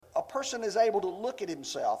person is able to look at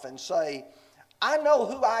himself and say, I know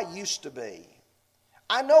who I used to be.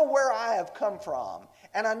 I know where I have come from.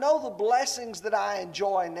 And I know the blessings that I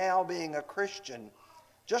enjoy now being a Christian.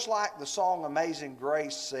 Just like the song Amazing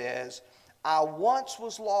Grace says, I once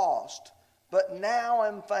was lost, but now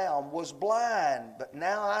am found, was blind, but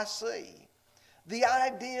now I see. The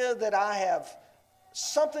idea that I have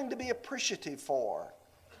something to be appreciative for.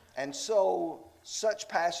 And so, such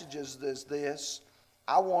passages as this,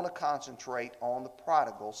 I want to concentrate on the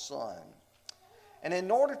prodigal son. And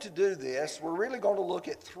in order to do this, we're really going to look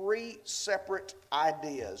at three separate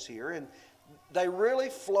ideas here, and they really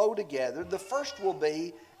flow together. The first will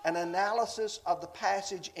be an analysis of the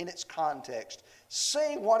passage in its context,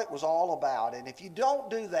 seeing what it was all about. And if you don't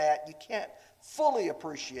do that, you can't fully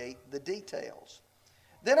appreciate the details.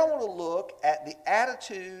 Then I want to look at the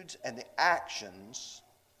attitudes and the actions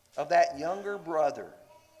of that younger brother,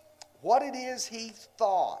 what it is he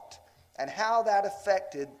thought, and how that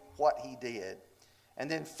affected what he did. And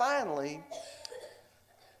then finally,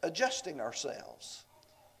 adjusting ourselves.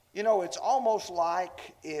 You know, it's almost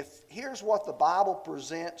like if here's what the Bible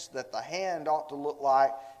presents that the hand ought to look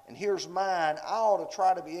like, and here's mine, I ought to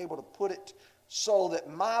try to be able to put it so that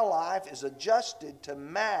my life is adjusted to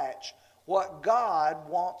match what God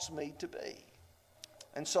wants me to be.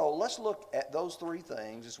 And so let's look at those three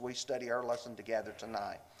things as we study our lesson together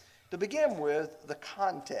tonight. To begin with, the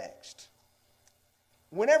context.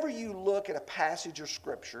 Whenever you look at a passage of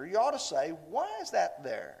Scripture, you ought to say, why is that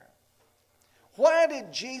there? Why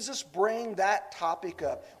did Jesus bring that topic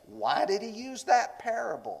up? Why did he use that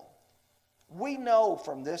parable? We know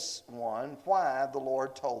from this one why the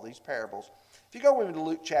Lord told these parables. If you go into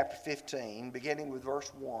Luke chapter 15, beginning with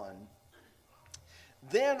verse 1,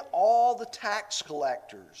 then all the tax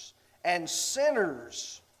collectors and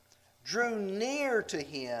sinners drew near to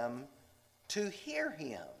him to hear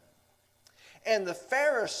him. And the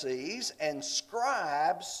Pharisees and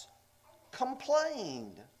scribes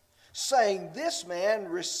complained, saying, this man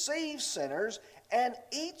receives sinners and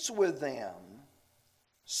eats with them.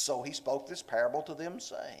 So he spoke this parable to them,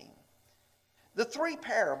 saying, the three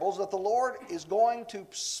parables that the Lord is going to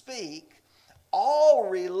speak all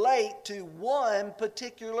relate to one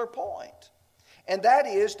particular point. And that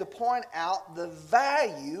is to point out the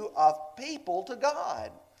value of people to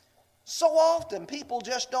God. So often people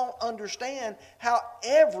just don't understand how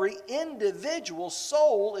every individual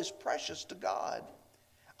soul is precious to God.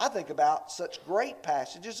 I think about such great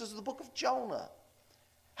passages as the book of Jonah.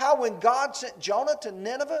 How when God sent Jonah to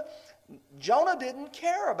Nineveh, Jonah didn't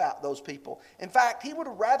care about those people. In fact, he would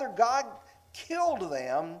have rather God killed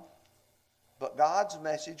them, but God's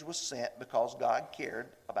message was sent because God cared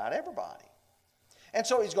about everybody. And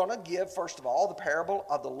so he's going to give, first of all, the parable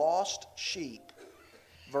of the lost sheep.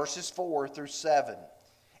 Verses 4 through 7,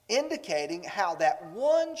 indicating how that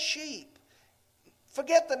one sheep,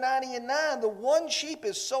 forget the 99, the one sheep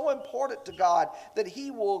is so important to God that he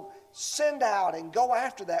will send out and go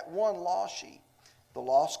after that one lost sheep. The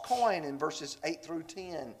lost coin in verses 8 through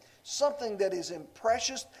 10, something that is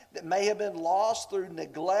precious that may have been lost through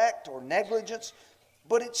neglect or negligence,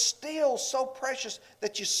 but it's still so precious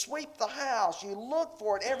that you sweep the house, you look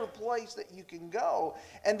for it every place that you can go.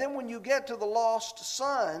 And then when you get to the lost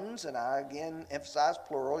sons, and I again emphasize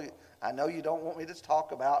plural, I know you don't want me to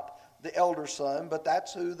talk about the elder son, but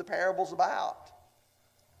that's who the parable's about.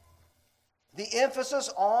 The emphasis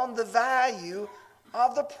on the value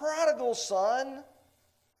of the prodigal son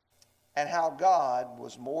and how God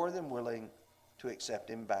was more than willing to accept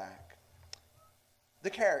him back. The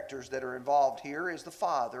characters that are involved here is the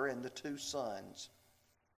father and the two sons.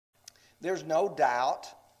 There's no doubt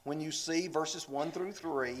when you see verses 1 through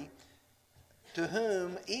 3 to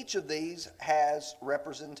whom each of these has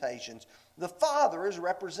representations. The father is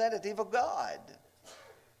representative of God.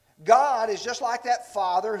 God is just like that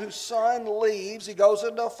father whose son leaves. He goes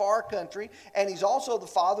into a far country, and he's also the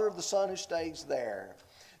father of the son who stays there.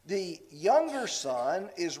 The younger son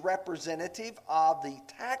is representative of the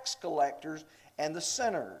tax collectors and the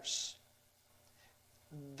sinners.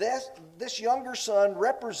 This younger son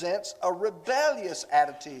represents a rebellious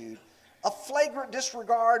attitude, a flagrant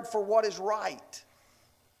disregard for what is right.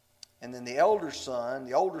 And then the older son,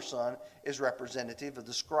 is representative of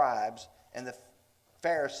the scribes and the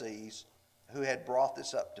Pharisees who had brought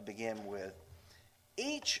this up to begin with.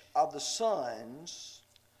 Each of the sons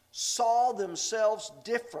saw themselves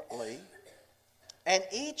differently, and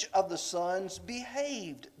each of the sons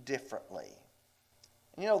behaved differently.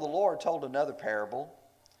 You know, the Lord told another parable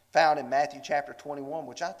found in Matthew chapter 21,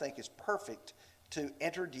 which I think is perfect to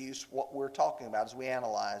introduce what we're talking about as we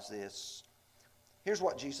analyze this. Here's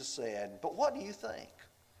what Jesus said, but what do you think?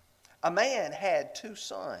 A man had 2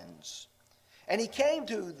 sons. And he came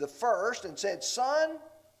to the first and said, Son,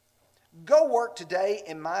 go work today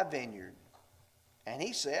in my vineyard. And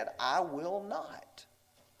he said, I will not.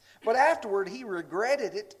 But afterward he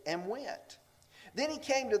regretted it and went. Then he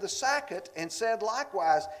came to the second and said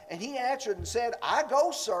likewise. And he answered and said, I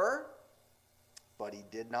go, sir. But he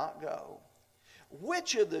did not go.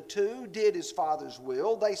 Which of the 2 did his father's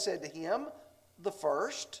will? They said to him, the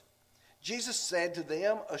first. Jesus said to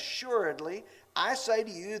them, Assuredly, I say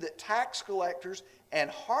to you that tax collectors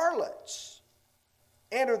and harlots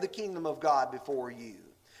enter the kingdom of God before you.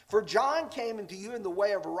 For John came into you in the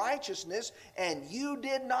way of righteousness, and you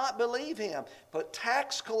did not believe him. But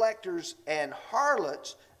tax collectors and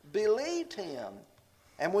harlots believed him.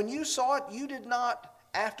 And when you saw it, you did not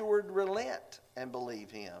afterward relent and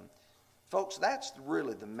believe him. Folks, that's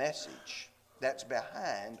really the message that's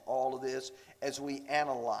behind all of this as we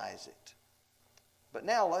analyze it. But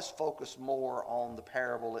now let's focus more on the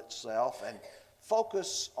parable itself and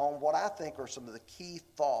focus on what I think are some of the key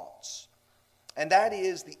thoughts. And that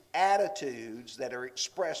is the attitudes that are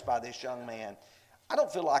expressed by this young man. I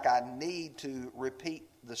don't feel like I need to repeat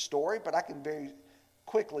the story, but I can very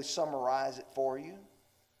quickly summarize it for you.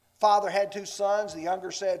 Father had 2 sons. The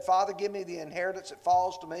younger said, Father, give me the inheritance that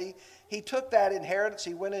falls to me. He took that inheritance.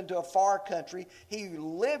 He went into a far country. He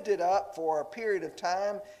lived it up for a period of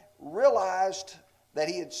time, realized that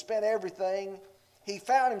he had spent everything. He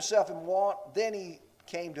found himself in want. Then he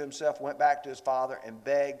came to himself, went back to his father, and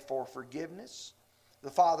begged for forgiveness.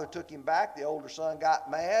 The father took him back. The older son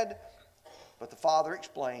got mad, but the father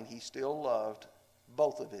explained he still loved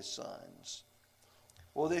both of his sons.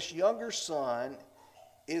 Well, this younger son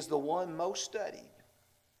is the one most studied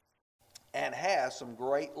and has some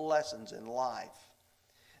great lessons in life.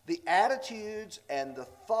 The attitudes and the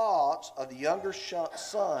thoughts of the younger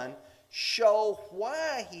son show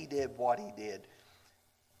why he did what he did.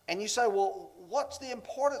 And you say, well, what's the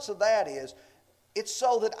importance of that is? It's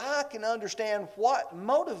so that I can understand what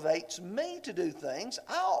motivates me to do things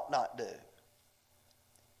I ought not do.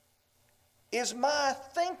 Is my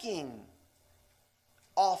thinking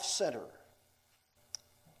off center?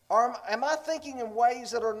 Or am I thinking in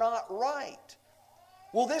ways that are not right?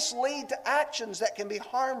 Will this lead to actions that can be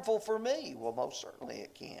harmful for me? Well, most certainly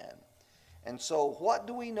it can. And so what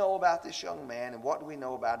do we know about this young man, and what do we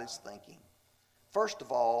know about his thinking? First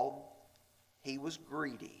of all, he was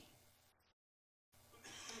greedy.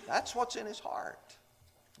 That's what's in his heart.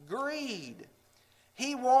 Greed.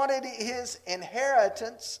 He wanted his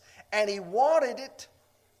inheritance, and he wanted it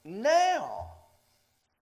now.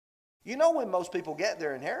 You know when most people get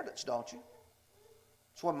their inheritance, don't you?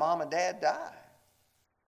 It's when mom and dad die.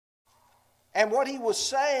 And what he was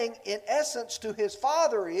saying, in essence, to his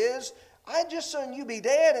father is, I'd just soon you be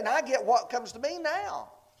dead and I get what comes to me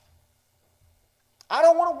now. I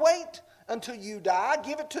don't want to wait until you die.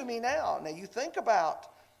 Give it to me now. Now you think about,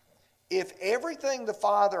 if everything the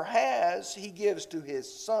father has he gives to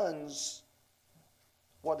his sons,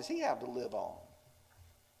 what does he have to live on?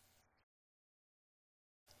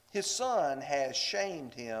 His son has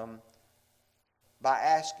shamed him by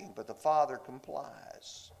asking, but the father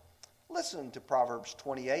complies. Listen to Proverbs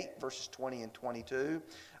 28, verses 20 and 22.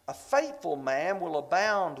 A faithful man will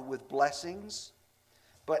abound with blessings,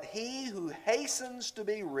 but he who hastens to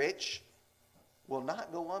be rich will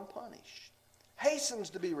not go unpunished. Hastens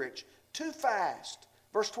to be rich, too fast.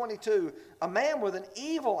 Verse 22, a man with an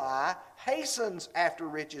evil eye hastens after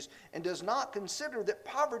riches and does not consider that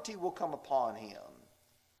poverty will come upon him.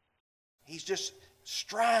 He's just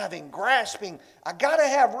striving, grasping. I got to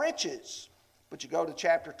have riches. But you go to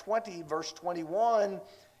chapter 20, verse 21,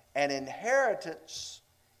 an inheritance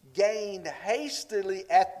gained hastily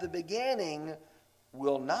at the beginning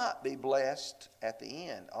will not be blessed at the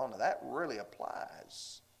end. Oh, no, that really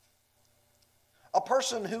applies. A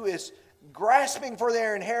person who is grasping for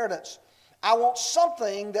their inheritance. I want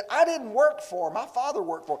something that I didn't work for, my father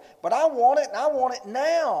worked for, but I want it and I want it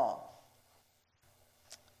now.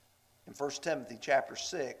 In 1 Timothy chapter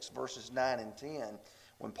 6, verses 9 and 10,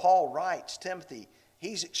 when Paul writes Timothy,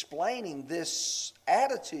 he's explaining this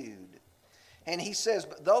attitude. And he says,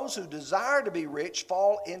 but those who desire to be rich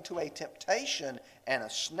fall into a temptation and a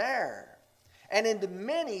snare, and into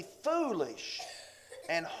many foolish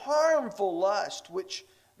and harmful lusts, which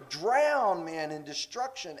drown men in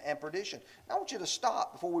destruction and perdition. Now I want you to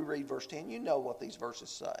stop before we read verse 10. You know what these verses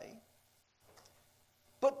say.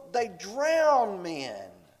 But they drown men.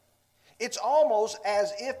 It's almost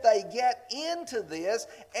as if they get into this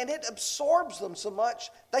and it absorbs them so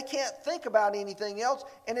much they can't think about anything else,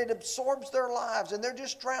 and it absorbs their lives and they're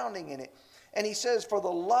just drowning in it. And he says, for the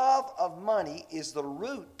love of money is the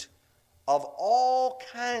root of all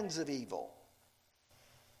kinds of evil,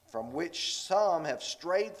 from which some have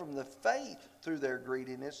strayed from the faith through their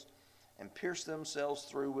greediness and pierced themselves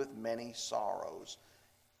through with many sorrows.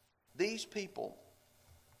 These people,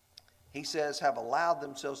 he says, have allowed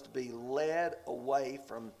themselves to be led away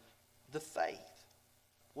from the faith,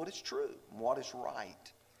 what is true and what is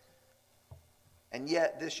right. And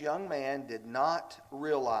yet this young man did not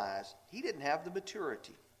realize he didn't have the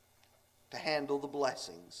maturity to handle the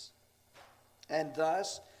blessings. And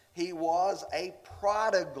thus, he was a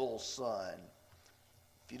prodigal son.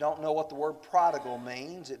 If you don't know what the word prodigal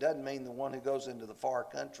means, it doesn't mean the one who goes into the far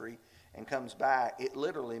country and comes back. It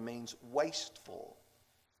literally means wasteful.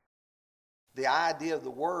 The idea of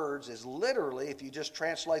the words is literally, if you just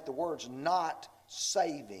translate the words, not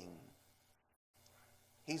saving.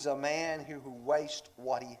 He's a man who wastes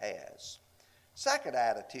what he has. Second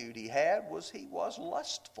attitude he had was he was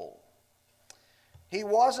lustful. He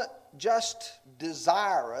wasn't just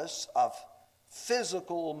desirous of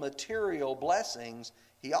physical, material blessings.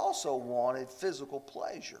 He also wanted physical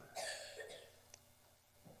pleasure.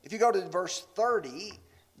 If you go to verse 30,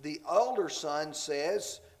 the elder son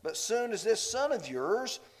says, "But soon as this son of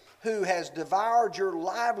yours, who has devoured your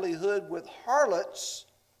livelihood with harlots,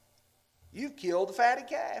 you've killed the fatted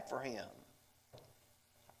calf for him."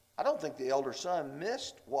 I don't think the elder son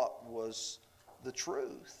missed what was the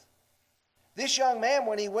truth. This young man,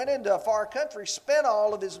 when he went into a far country, spent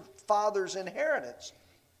all of his father's inheritance.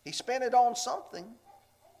 He spent it on something.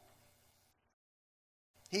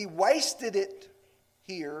 He wasted it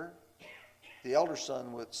here, the elder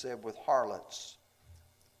son said, with harlots.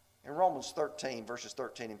 In Romans 13, verses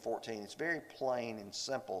 13 and 14, it's very plain and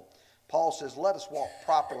simple. Paul says, "Let us walk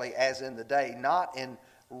properly as in the day, not in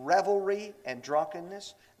revelry and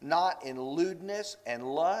drunkenness, not in lewdness and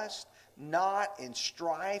lust, not in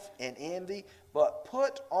strife and envy, but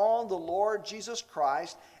put on the Lord Jesus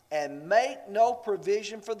Christ and make no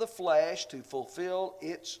provision for the flesh to fulfill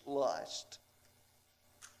its lust."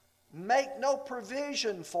 Make no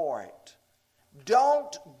provision for it.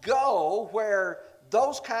 Don't go where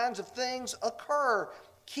those kinds of things occur.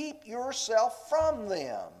 Keep yourself from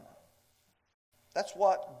them. That's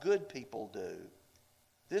what good people do.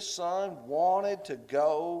 This son wanted to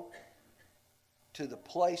go to the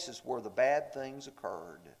places where the bad things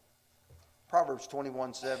occurred. Proverbs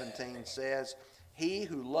 21:17 says, "He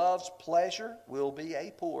who loves pleasure will be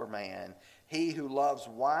a poor man. He who loves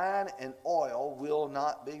wine and oil will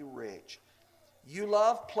not be rich." You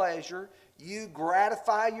love pleasure. You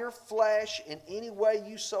gratify your flesh in any way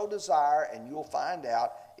you so desire, and you'll find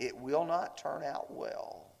out it will not turn out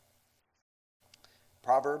well.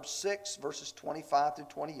 Proverbs 6, verses 25 through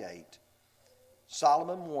 28.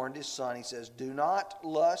 Solomon warned his son, he says, "Do not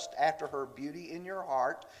lust after her beauty in your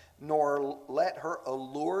heart, nor let her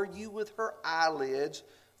allure you with her eyelids,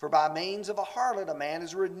 for by means of a harlot a man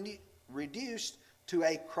is reduced to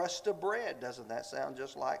a crust of bread." Doesn't that sound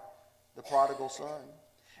just like the prodigal son?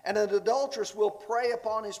 "And an adulteress will prey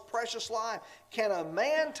upon his precious life. Can a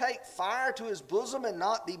man take fire to his bosom and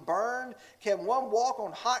not be burned? Can one walk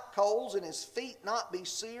on hot coals and his feet not be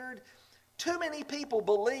seared?" Too many people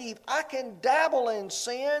believe I can dabble in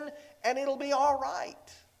sin and it'll be all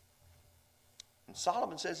right. And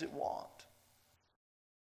Solomon says it won't.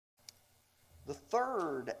 The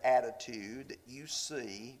third attitude that you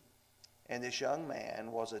see in this young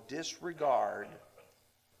man was a disregard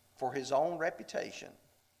for his own reputation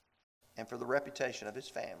and for the reputation of his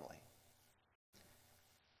family.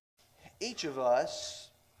 Each of us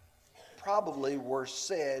probably were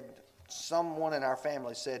said, someone in our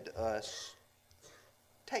family said to us,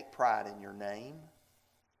 "Take pride in your name."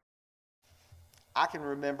 I can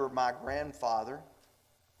remember my grandfather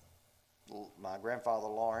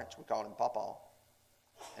Lawrence, we called him Papa,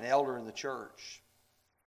 an elder in the church,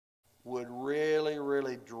 would really,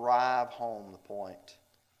 really drive home the point.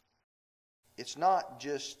 It's not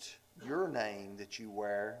just your name that you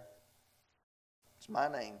wear, it's my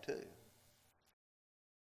name too.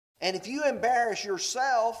 And if you embarrass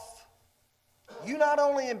yourself, you not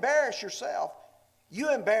only embarrass yourself, you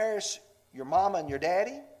embarrass your mama and your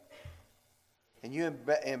daddy, and you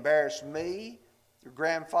embarrass me, your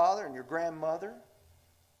grandfather and your grandmother.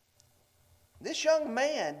 This young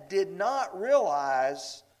man did not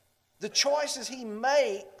realize the choices he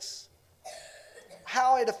makes,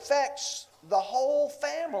 how it affects the whole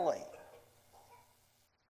family,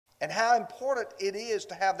 and how important it is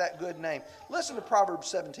to have that good name. Listen to Proverbs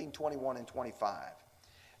 17:21 and 25.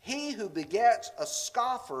 "He who begets a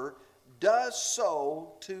scoffer does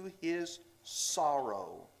so to his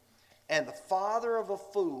sorrow, and the father of a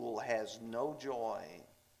fool has no joy."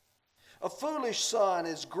 A foolish son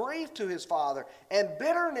is grief to his father, and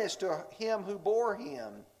bitterness to him who bore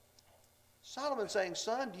him. Solomon's saying,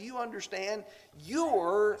 son, do you understand?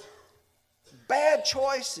 Your bad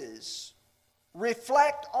choices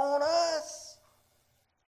reflect on us.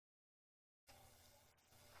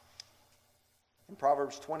 In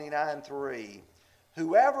Proverbs 29:3,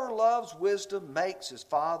 whoever loves wisdom makes his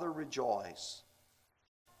father rejoice,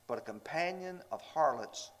 but a companion of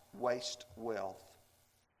harlots wastes wealth.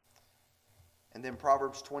 And then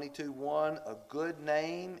Proverbs 22:1, a good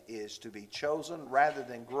name is to be chosen rather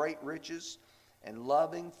than great riches, and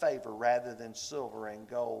loving favor rather than silver and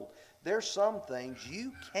gold. There's some things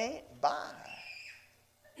you can't buy.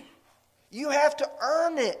 You have to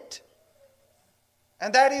earn it.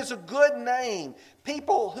 And that is a good name.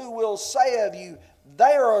 People who will say of you,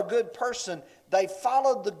 they are a good person. They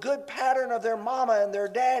followed the good pattern of their mama and their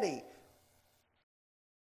daddy.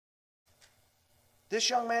 This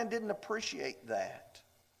young man didn't appreciate that.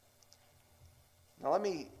 Now let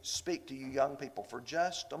me speak to you young people for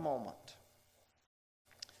just a moment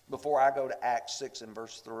before I go to Acts 6 and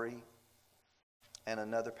verse 3 and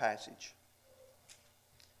another passage.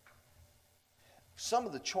 Some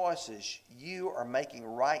of the choices you are making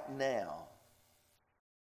right now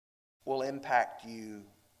will impact you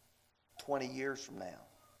 20 years from now.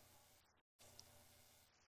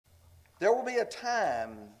 There will be a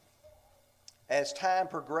time, as time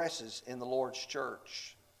progresses in the Lord's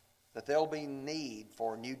church, that there'll be need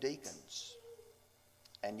for new deacons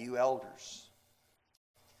and new elders.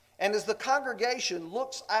 And as the congregation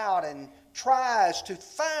looks out and tries to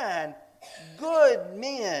find good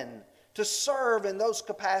men to serve in those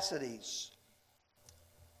capacities,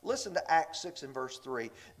 listen to Acts 6 and verse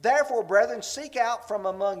 3. Therefore, brethren, seek out from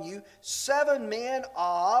among you 7 men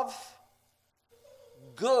of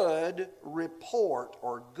good report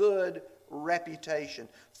or good reputation,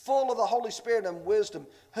 full of the Holy Spirit and wisdom,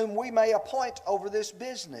 whom we may appoint over this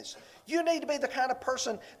business. You need to be the kind of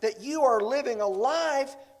person that you are living a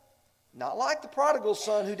life, not like the prodigal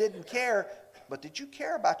son who didn't care, but did you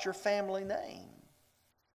care about your family name?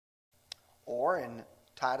 Or in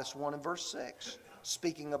Titus 1 and verse 6,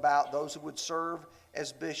 speaking about those who would serve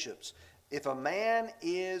as bishops. If a man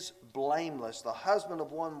is blameless, the husband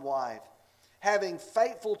of one wife, having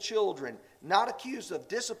faithful children, not accused of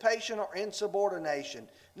dissipation or insubordination.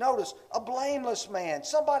 Notice, a blameless man,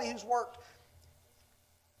 somebody who's worked.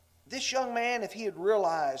 This young man, if he had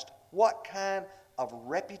realized what kind of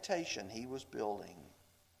reputation he was building,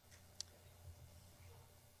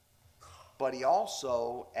 but he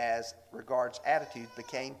also, as regards attitude,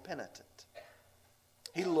 became penitent.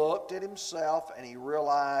 He looked at himself and he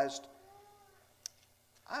realized,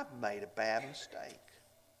 I've made a bad mistake.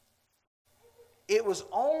 It was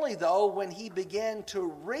only, though, when he began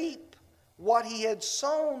to reap what he had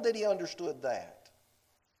sown that he understood that.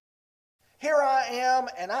 Here I am,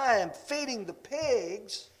 and I am feeding the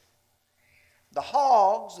pigs, the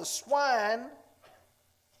hogs, the swine,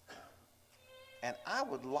 and I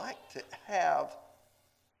would like to have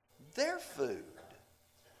their food.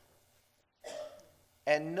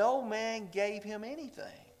 And no man gave him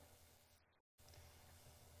anything.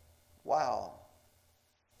 Wow.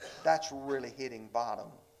 That's really hitting bottom.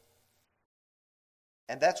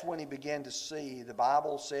 And that's when he began to see, the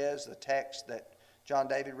Bible says, the text that John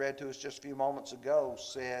David read to us just a few moments ago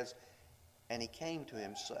says, and he came to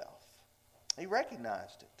himself. He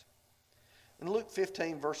recognized it. In Luke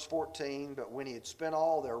 15, verse 14, but when he had spent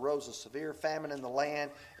all, there arose a severe famine in the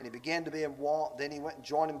land, and he began to be in want. Then he went and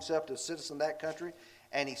joined himself to a citizen of that country,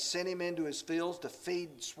 and he sent him into his fields to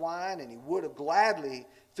feed swine, and he would have gladly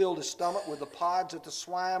filled his stomach with the pods that the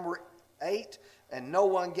swine ate, and no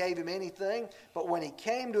one gave him anything. But when he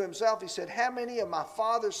came to himself, he said, how many of my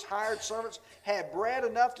father's hired servants had bread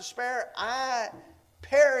enough to spare? I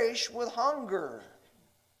perish with hunger.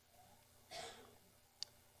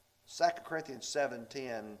 2 Corinthians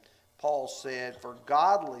 7:10, Paul said, for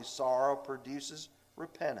godly sorrow produces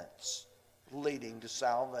repentance, leading to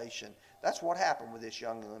salvation. That's what happened with this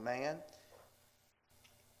young man.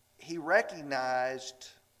 He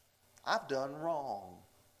recognized, I've done wrong.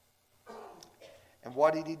 And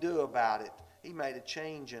what did he do about it? He made a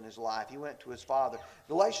change in his life. He went to his father.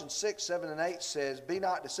 Galatians 6, 7, and 8 says, be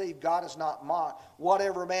not deceived, God is not mocked.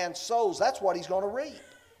 Whatever man sows, that's what he's going to reap.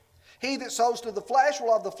 He that sows to the flesh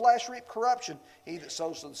will of the flesh reap corruption. He that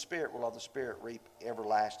sows to the Spirit will of the Spirit reap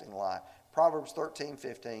everlasting life. Proverbs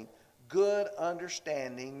 13:15. Good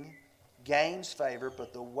understanding gains favor,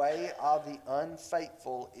 but the way of the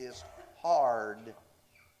unfaithful is hard.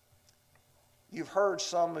 You've heard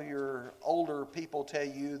some of your older people tell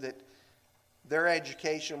you that Their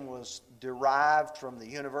education was derived from the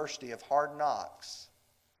University of Hard Knocks.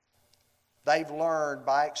 They've learned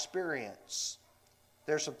by experience.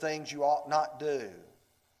 There's some things you ought not do.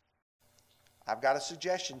 I've got a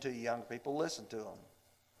suggestion to you, young people. Listen to them.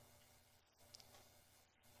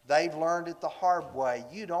 They've learned it the hard way.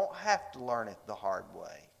 You don't have to learn it the hard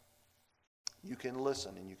way. You can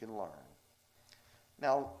listen and you can learn.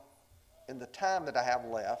 Now, in the time that I have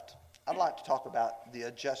left, I'd like to talk about the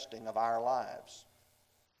adjusting of our lives.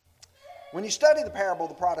 When you study the parable of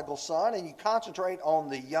the prodigal son and you concentrate on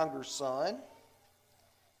the younger son,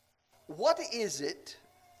 what is it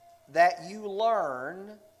that you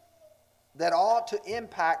learn that ought to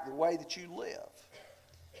impact the way that you live?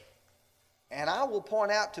 And I will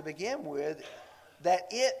point out to begin with that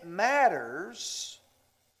it matters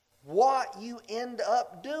what you end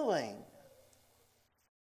up doing.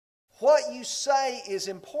 What you say is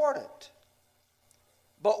important,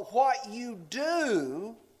 but what you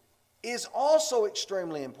do is also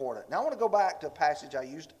extremely important. Now I want to go back to a passage I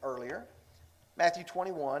used earlier, Matthew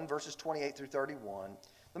 21, verses 28 through 31.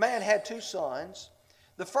 The man had two sons.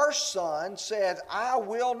 The first son said, I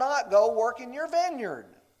will not go work in your vineyard.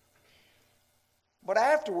 But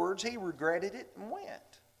afterwards he regretted it and went.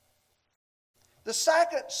 The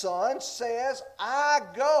second son says, I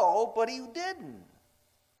go, but he didn't.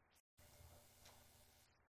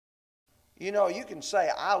 You know, you can say,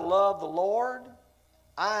 I love the Lord.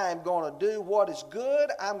 I am going to do what is good.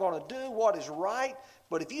 I'm going to do what is right.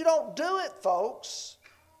 But if you don't do it, folks,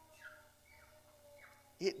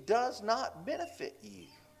 it does not benefit you.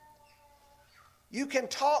 You can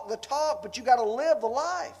talk the talk, but you got to live the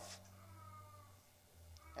life.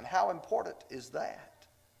 And how important is that?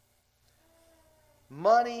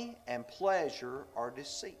 Money and pleasure are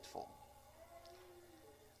deceitful.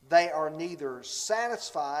 They are neither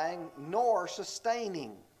satisfying nor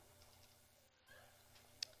sustaining.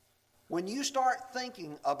 When you start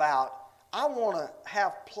thinking about, I want to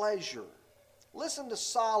have pleasure, listen to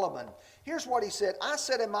Solomon. Here's what he said. I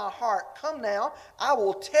said in my heart, come now, I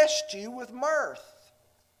will test you with mirth.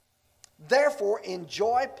 Therefore,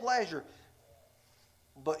 enjoy pleasure.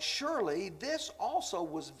 But surely this also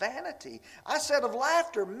was vanity. I said of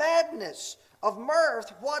laughter, madness, of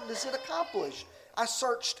mirth, what does it accomplish? I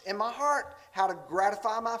searched in my heart how to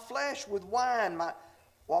gratify my flesh with wine,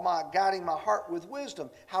 while guiding my heart with wisdom,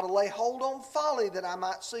 how to lay hold on folly that I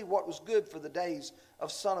might see what was good for the days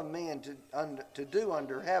of Son of Man to do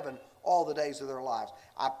under heaven all the days of their lives.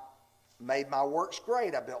 I made my works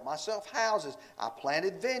great. I built myself houses. I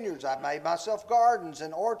planted vineyards. I made myself gardens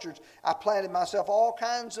and orchards. I planted myself all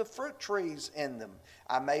kinds of fruit trees in them.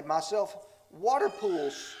 I made myself water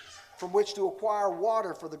pools from which to acquire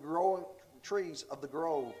water for the growing trees of the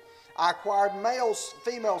grove. I acquired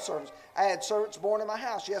female servants. I had servants born in my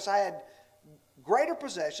house. Yes, I had greater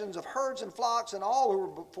possessions of herds and flocks than all who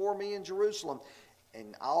were before me in Jerusalem.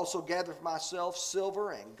 And I also gathered for myself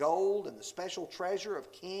silver and gold and the special treasure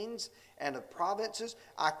of kings and of provinces.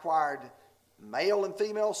 I acquired male and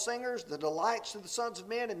female singers, the delights of the sons of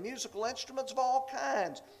men, and musical instruments of all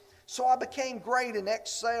kinds. So I became great and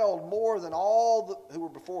excelled more than all who were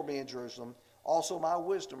before me in Jerusalem. Also my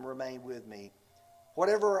wisdom remained with me.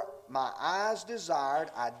 Whatever my eyes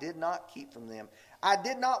desired, I did not keep from them. I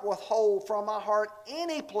did not withhold from my heart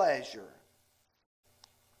any pleasure.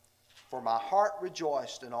 For my heart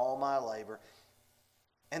rejoiced in all my labor.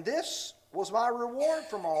 And this was my reward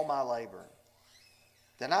from all my labor.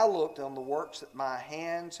 Then I looked on the works that my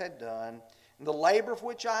hands had done, and the labor for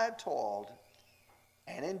which I had toiled.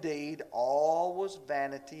 And indeed, all was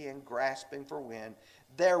vanity and grasping for wind.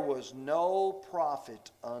 There was no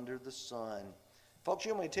profit under the sun. Folks,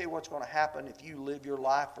 you want me to tell you what's going to happen if you live your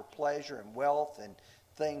life for pleasure and wealth and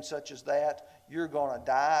things such as that? You're going to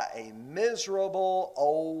die a miserable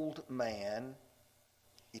old man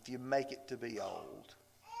if you make it to be old.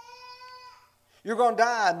 You're going to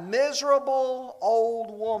die a miserable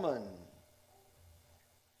old woman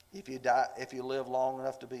if you live long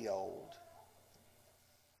enough to be old.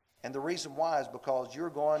 And the reason why is because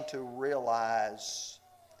you're going to realize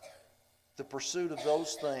the pursuit of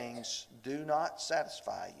those things do not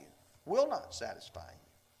satisfy you, will not satisfy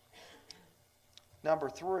you. Number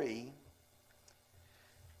 3,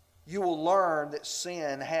 you will learn that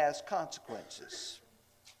sin has consequences.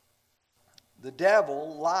 The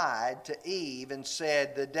devil lied to Eve and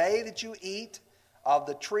said, the day that you eat of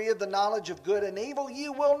the tree of the knowledge of good and evil,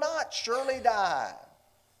 you will not surely die.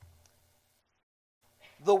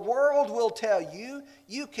 The world will tell you,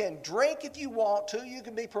 you can drink if you want to, you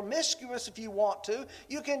can be promiscuous if you want to,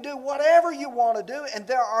 you can do whatever you want to do, and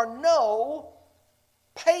there are no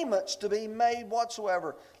payments to be made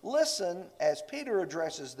whatsoever. Listen as Peter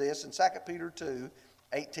addresses this in 2 Peter 2,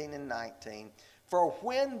 18 and 19. For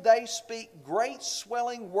when they speak great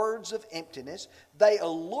swelling words of emptiness, they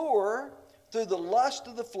allure through the lust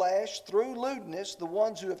of the flesh, through lewdness, the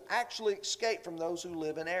ones who have actually escaped from those who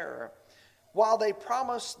live in error. While they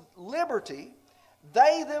promise liberty,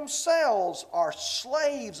 they themselves are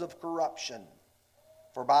slaves of corruption.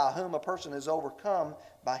 For by whom a person is overcome,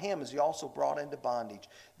 by him is he also brought into bondage.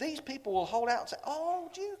 These people will hold out and say,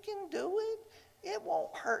 oh, you can do it. It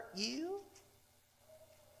won't hurt you.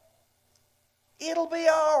 It'll be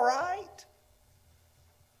all right.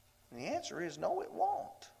 And the answer is no, it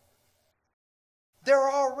won't.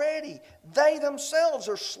 They themselves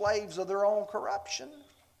are slaves of their own corruption.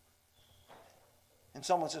 And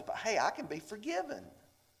someone says, but hey, I can be forgiven.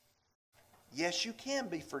 Yes, you can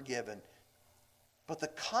be forgiven. But the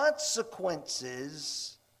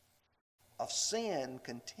consequences of sin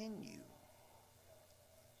continue.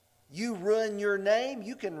 You ruin your name,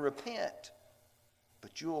 you can repent.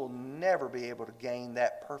 But you'll never be able to gain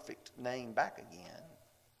that perfect name back again.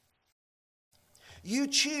 You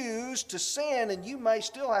choose to sin and you may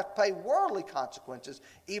still have to pay worldly consequences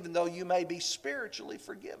even though you may be spiritually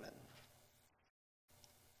forgiven.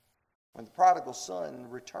 When the prodigal son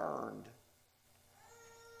returned,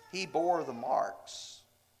 he bore the marks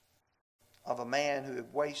of a man who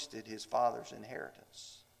had wasted his father's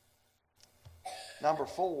inheritance. Number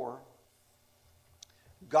 4,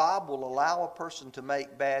 God will allow a person to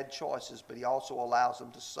make bad choices, but he also allows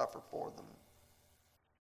them to suffer for them.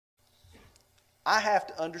 I have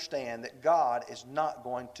to understand that God is not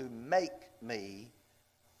going to make me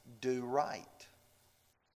do right.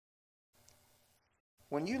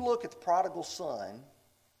 When you look at the prodigal son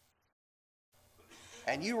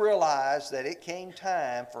and you realize that it came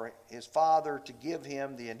time for his father to give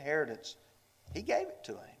him the inheritance, he gave it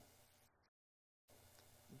to him.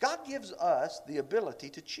 God gives us the ability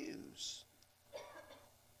to choose.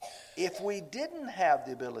 If we didn't have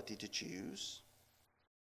the ability to choose,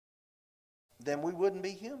 then we wouldn't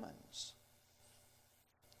be humans.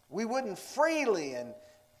 We wouldn't freely and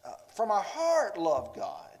from our heart love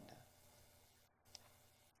God.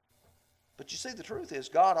 But you see, the truth is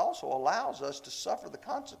God also allows us to suffer the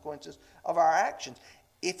consequences of our actions.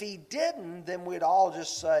 If he didn't, then we'd all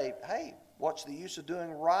just say, hey, what's the use of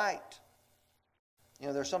doing right? You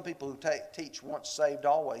know, there's some people who teach once saved,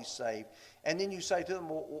 always saved. And then you say to them,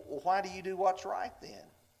 well, why do you do what's right then?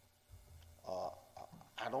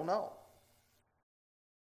 I don't know.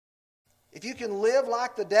 If you can live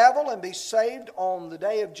like the devil and be saved on the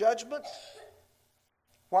day of judgment,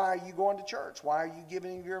 why are you going to church? Why are you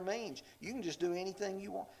giving of your means? You can just do anything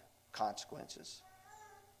you want. Consequences.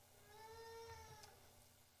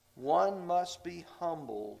 One must be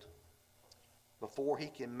humbled before he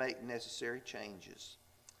can make necessary changes.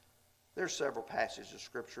 There's several passages of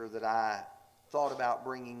Scripture that I thought about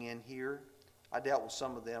bringing in here. I dealt with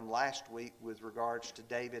some of them last week with regards to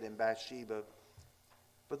David and Bathsheba.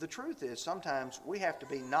 But the truth is, sometimes we have to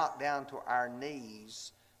be knocked down to our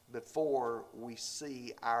knees before we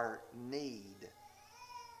see our need.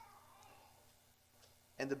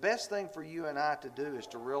 And the best thing for you and I to do is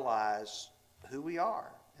to realize who we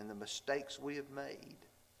are and the mistakes we have made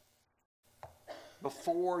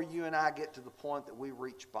before you and I get to the point that we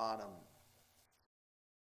reach bottom.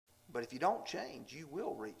 But if you don't change, you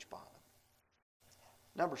will reach bottom.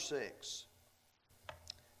 Number 6,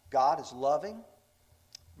 God is loving,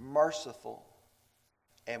 merciful,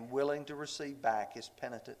 and willing to receive back his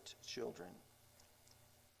penitent children.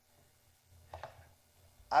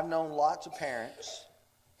 I've known lots of parents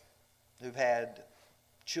who've had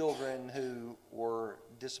children who were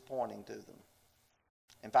disappointing to them.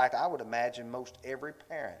 In fact, I would imagine most every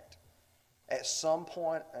parent at some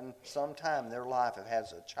point and some time in their life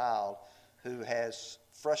has a child who has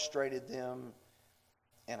frustrated them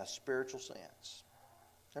in a spiritual sense.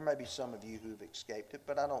 There may be some of you who've escaped it,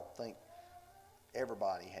 but I don't think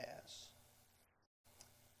everybody has.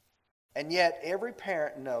 And yet every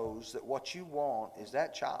parent knows that what you want is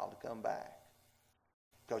that child to come back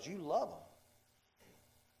because you love them.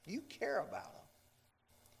 You care about them.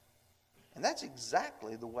 And that's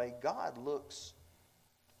exactly the way God looks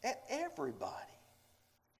at everybody.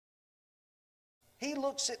 He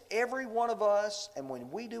looks at every one of us, and when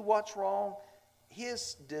we do what's wrong,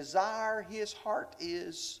 his desire, his heart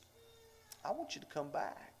is, I want you to come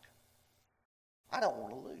back. I don't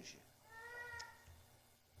want to lose you.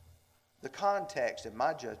 The context, in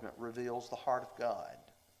my judgment, reveals the heart of God.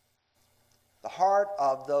 The heart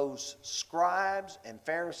of those scribes and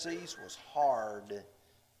Pharisees was hard.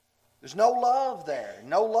 There's no love there.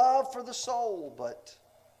 No love for the soul, but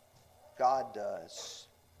God does.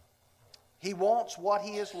 He wants what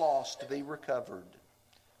he has lost to be recovered,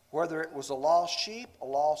 whether it was a lost sheep, a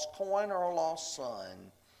lost coin, or a lost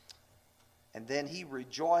son. And then he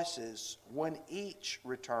rejoices when each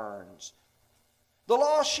returns. The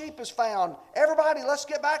lost sheep is found. Everybody, let's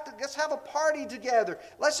get back to, let's have a party together.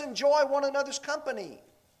 Let's enjoy one another's company.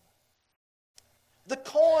 The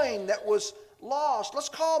coin that was lost, let's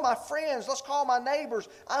call my friends, let's call my neighbors.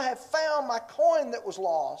 I have found my coin that was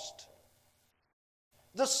lost.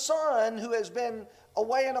 The son who has been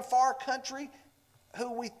away in a far country,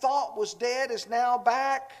 who we thought was dead, is now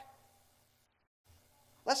back.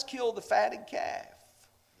 Let's kill the fatted calf.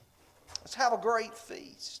 Let's have a great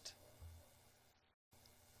feast.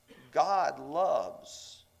 God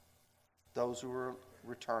loves those who are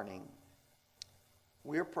returning.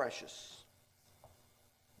 We are precious,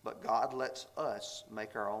 but God lets us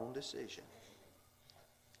make our own decision.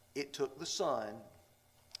 It took the son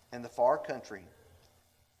in the far country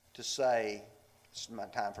to say, it's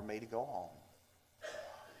time for me to go home.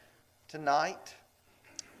 Tonight,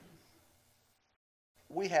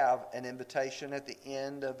 we have an invitation at the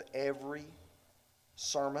end of every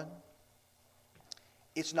sermon.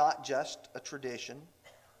 It's not just a tradition.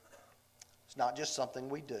 It's not just something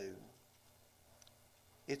we do.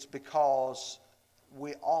 It's because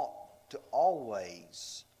we ought to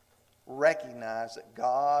always recognize that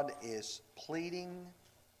God is pleading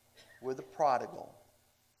with the prodigal,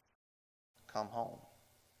 come home.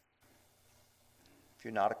 If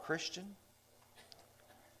you're not a Christian,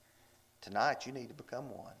 tonight you need to become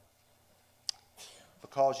one.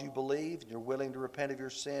 Because you believe and you're willing to repent of your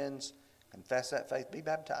sins, confess that faith, be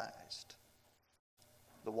baptized.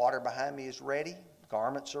 The water behind me is ready,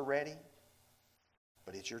 garments are ready,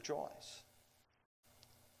 but it's your choice.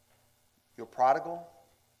 You're prodigal,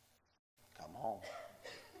 come home.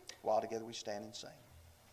 While together we stand and sing.